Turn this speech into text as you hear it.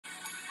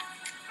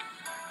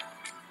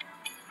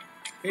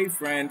Hey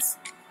friends,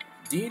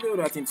 do you know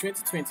that in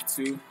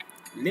 2022,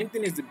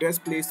 LinkedIn is the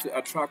best place to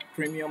attract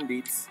premium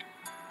leads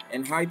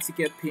and high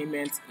ticket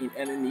payments in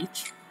any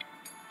niche?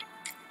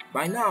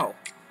 By now,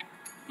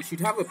 you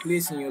should have a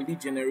place in your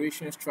lead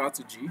generation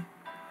strategy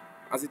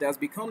as it has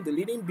become the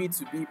leading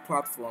B2B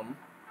platform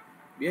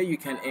where you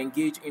can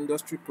engage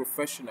industry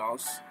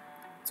professionals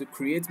to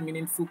create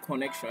meaningful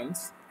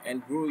connections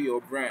and grow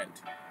your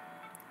brand.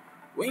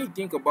 When you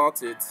think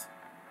about it,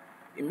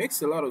 it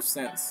makes a lot of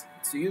sense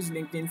to use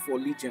LinkedIn for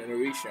lead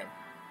generation.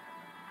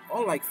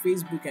 Unlike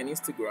Facebook and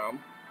Instagram,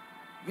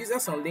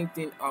 users on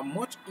LinkedIn are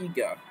much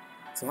eager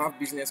to have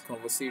business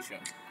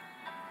conversations.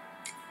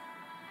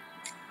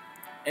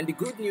 And the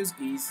good news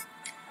is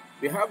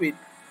we have a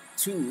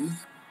tool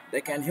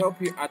that can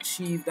help you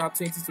achieve that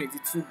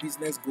 2022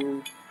 business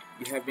goal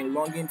you have been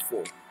longing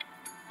for.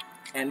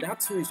 And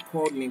that tool is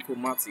called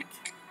LinkoMatic.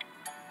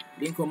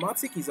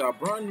 LinkoMatic is our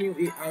brand new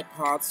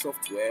AI-powered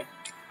software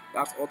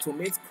that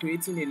automates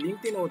creating a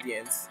LinkedIn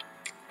audience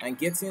and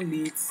getting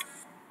leads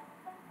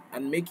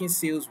and making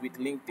sales with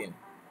LinkedIn.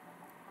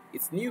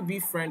 It's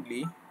newbie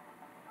friendly,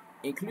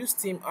 includes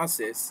team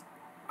access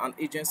and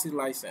agency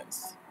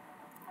license.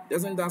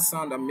 Doesn't that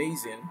sound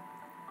amazing?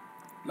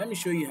 Let me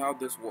show you how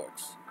this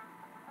works.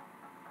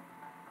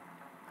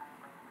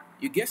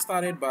 You get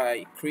started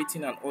by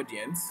creating an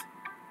audience,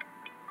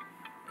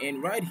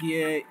 and right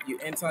here you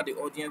enter the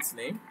audience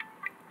name.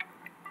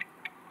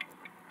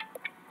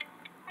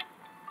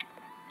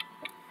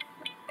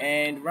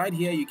 And right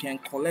here you can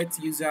collect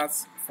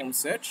users from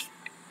search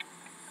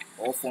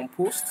or from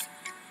post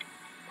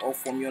or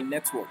from your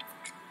network.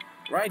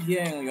 Right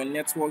here in your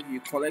network you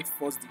collect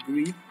first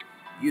degree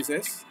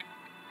users,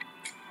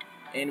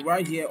 and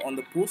right here on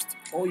the post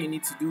all you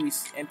need to do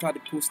is enter the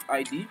post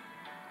ID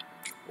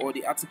or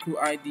the article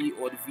ID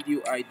or the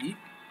video ID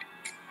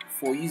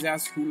for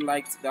users who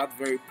liked that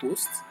very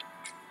post.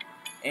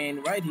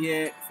 And right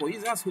here for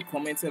users who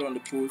commented on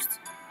the post,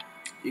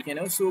 you can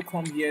also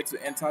come here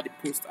to enter the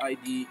post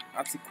ID,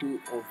 article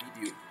or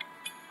video.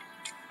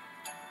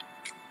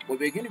 But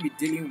we're going to be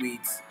dealing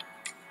with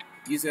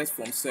users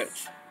from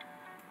search.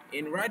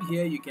 And right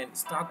here you can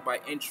start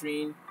by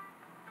entering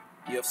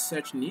your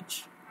search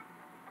niche.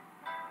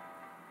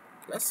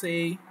 Let's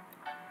say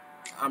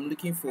I'm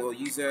looking for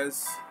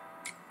users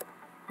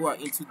who are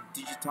into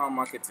digital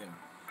marketing.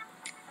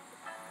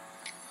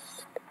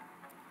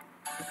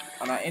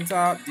 And I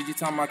enter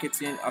digital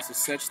marketing as a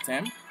search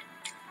term.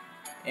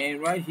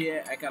 And right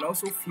here I can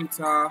also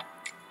filter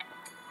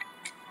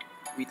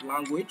with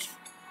language,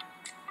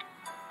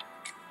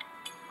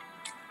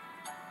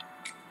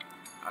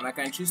 and I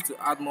can choose to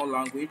add more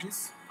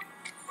languages.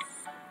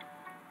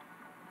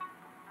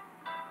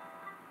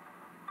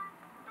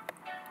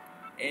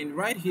 And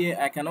right here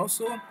I can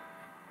also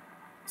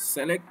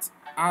select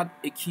add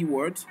a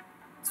keyword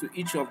to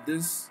each of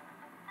these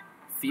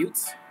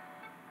fields: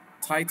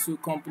 title,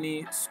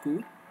 company,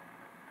 school.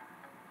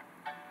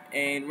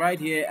 And right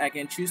here I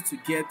can choose to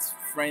get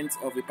friends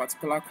of a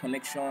particular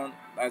connection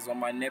that's on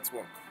my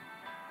network.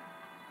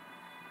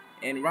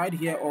 And right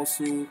here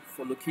also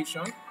for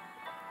location,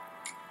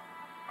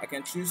 I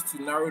can choose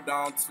to narrow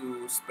down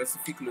to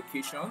specific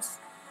locations,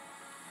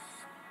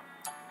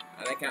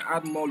 and I can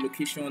add more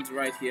locations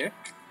right here.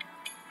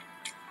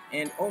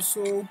 And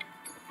also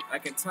I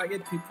can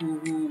target people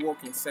who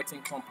work in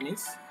certain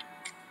companies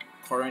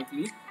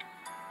currently.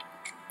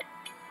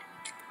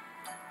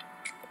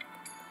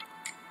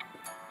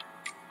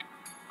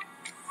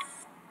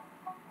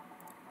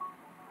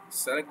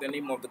 Select the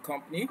name of the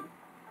company,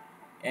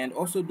 and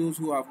also those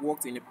who have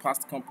worked in a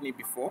past company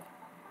before.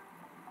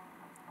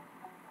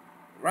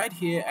 Right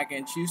here I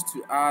can choose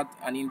to add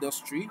an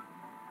industry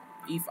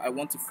if I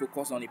want to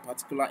focus on a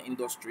particular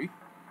industry,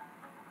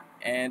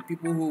 and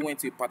people who went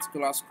to a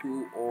particular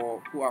school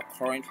or who are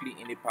currently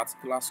in a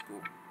particular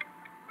school.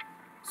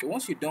 So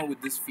once you're done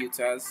with these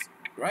filters,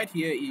 right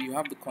here you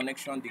have the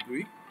connection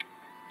degree.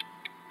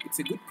 It's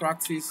a good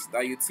practice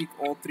that you tick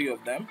all three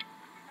of them,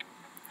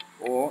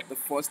 or the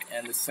first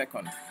and the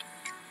second,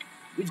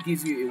 which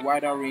gives you a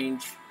wider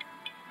range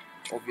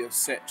of your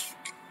search.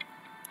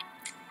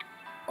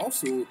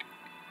 Also,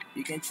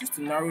 you can choose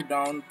to narrow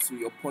down to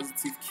your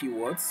positive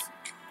keywords.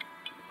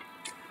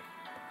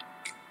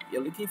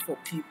 You're looking for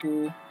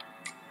people,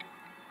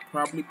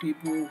 probably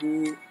people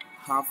who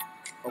have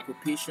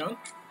occupation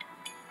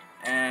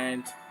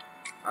and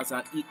as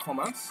an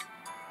e-commerce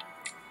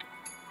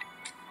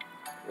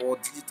or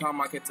digital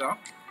marketer.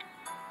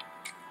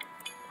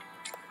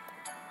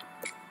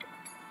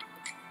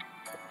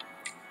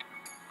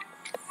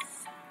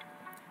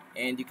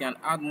 And you can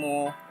add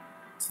more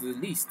to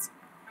the list,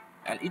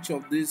 and each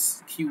of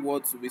these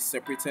keywords will be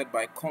separated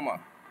by comma.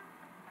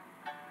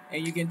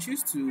 And you can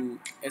choose to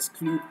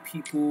exclude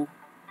people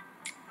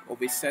of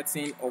a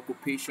certain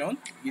occupation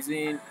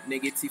using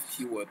negative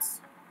keywords.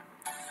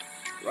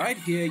 Right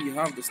here you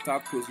have the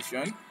start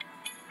position.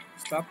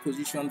 Start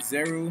position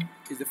 0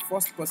 is the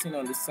first person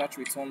on the search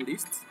return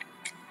list.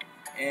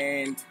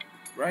 And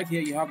right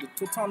here you have the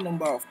total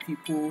number of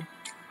people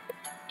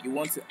you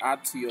want to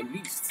add to your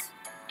list.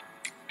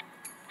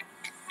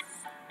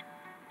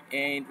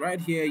 And right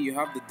here you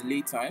have the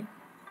delay time.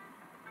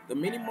 The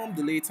minimum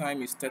delay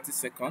time is 30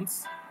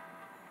 seconds,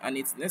 and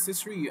it's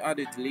necessary you add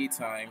a delay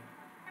time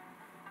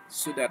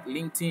so that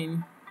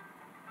LinkedIn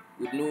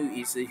would know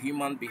it's a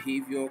human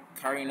behavior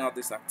carrying out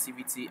this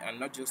activity and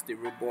not just a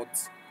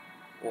robot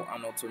or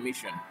an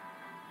automation.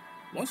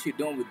 Once you're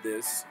done with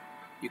this,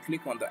 you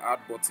click on the add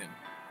button.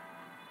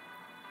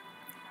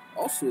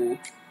 Also,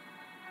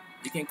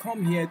 you can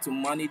come here to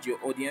manage your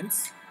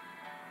audience.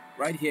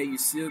 Right here you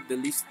see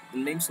the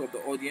names of the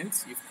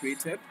audience you've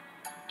created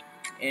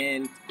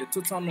and the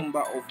total number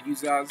of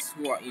users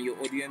who are in your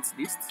audience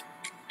list.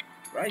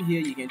 Right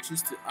here you can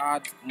choose to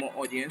add more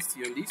audience to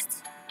your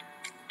list.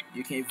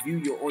 You can view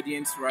your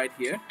audience right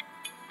here,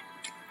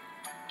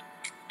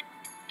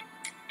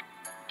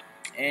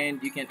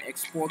 and you can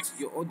export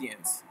your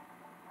audience.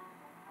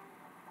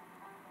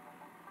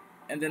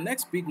 And the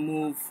next big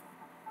move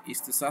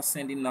is to start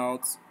sending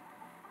out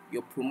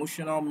your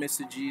promotional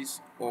messages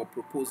or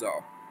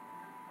proposal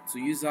to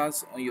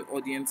users on your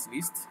audience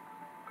list.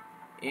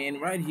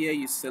 And right here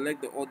you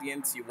select the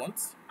audience you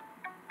want,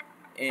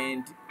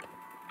 and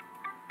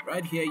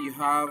right here you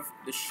have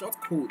the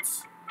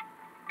shortcodes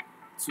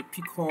to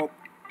pick up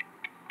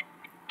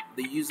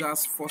the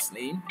user's first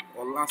name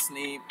or last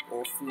name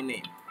or full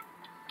name.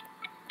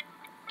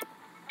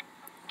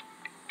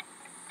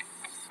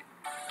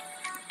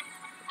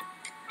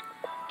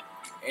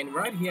 And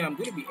right here I'm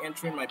going to be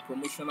entering my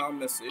promotional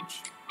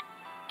message.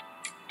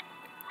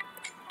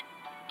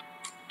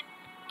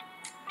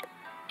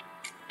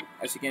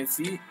 As you can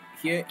see,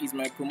 here is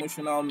my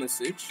promotional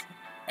message,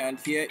 and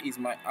here is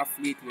my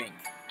affiliate link.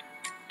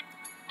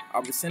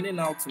 I'll be sending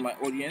out to my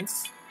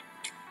audience,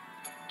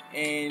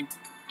 and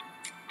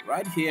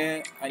right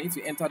here I need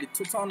to enter the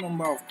total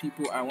number of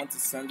people I want to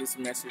send this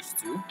message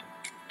to,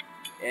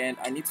 and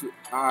I need to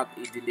add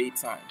a delay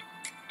time,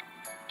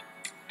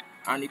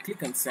 and you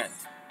click on send.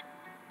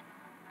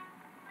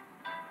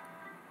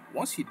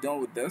 Once you're done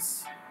with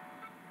this,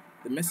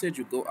 the message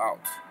will go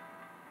out.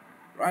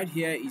 Right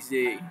here is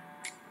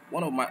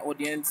one of my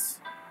audience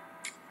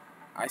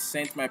I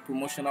sent my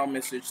promotional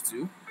message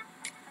to,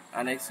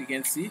 and as you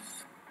can see,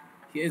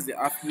 here's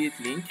the affiliate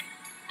link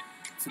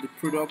to the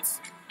product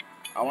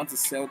I want to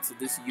sell to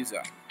this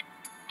user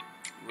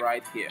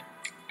right here.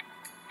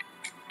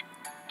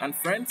 And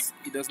friends,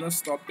 it does not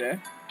stop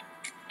there.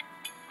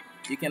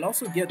 You can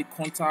also get the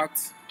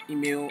contact,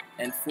 email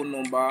and phone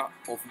number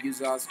of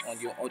users on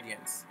your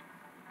audience,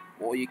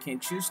 or you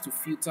can choose to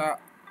filter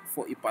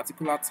for a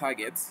particular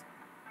target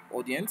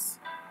audience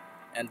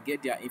and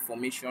get their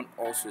information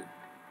also.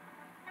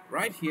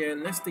 Right here,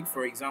 let's take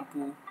for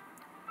example,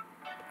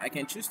 I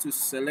can choose to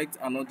select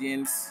an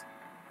audience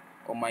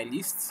on my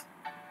list,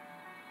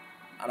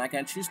 and I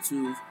can choose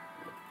to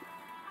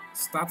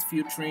start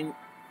filtering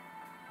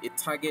a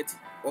target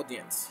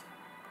audience.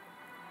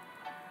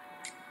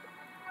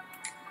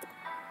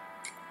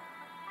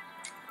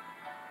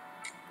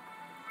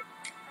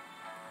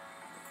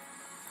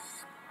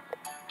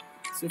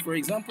 So for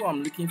example,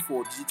 I'm looking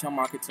for digital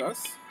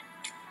marketers,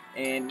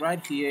 and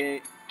right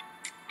here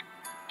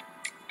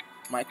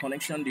my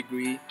connection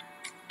degree,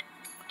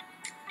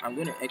 I'm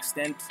going to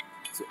extend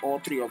to all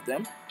three of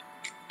them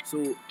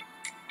so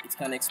it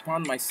can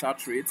expand my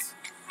search rates,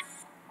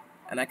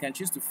 and I can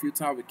choose to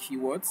filter with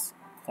keywords,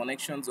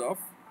 connections of,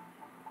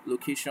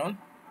 location,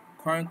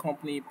 current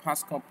company,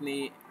 past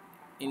company,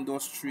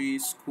 industry,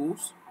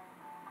 schools,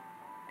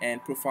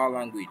 and profile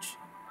language.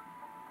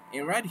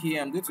 And right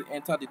here I'm going to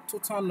enter the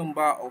total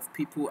number of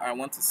people I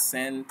want to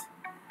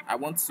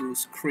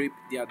scrape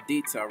their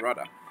data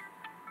rather.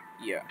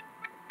 Yeah,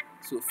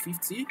 so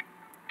 50,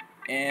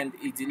 and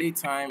a delay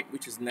time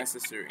which is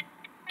necessary,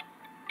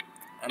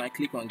 and I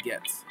click on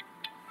get.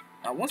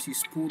 Now once you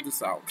spool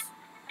this out,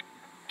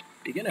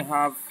 you're going to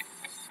have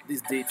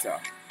this data.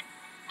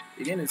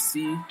 You're going to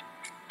see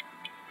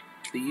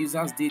the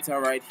user's data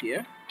right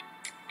here,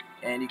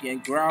 and you can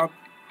grab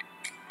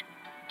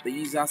the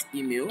user's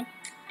email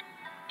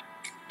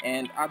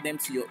and add them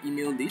to your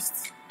email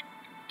list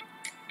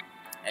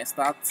and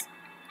start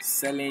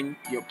selling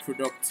your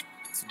product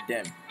to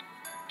them.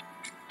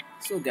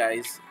 So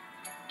guys,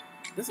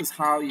 this is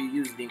how you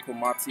use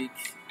LinkoMatic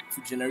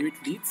to generate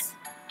leads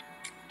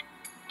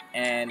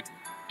and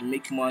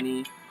make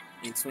money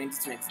in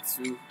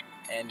 2022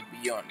 and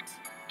beyond.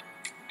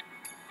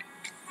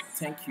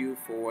 Thank you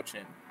for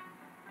watching.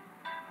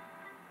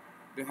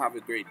 Do have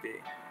a great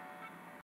day.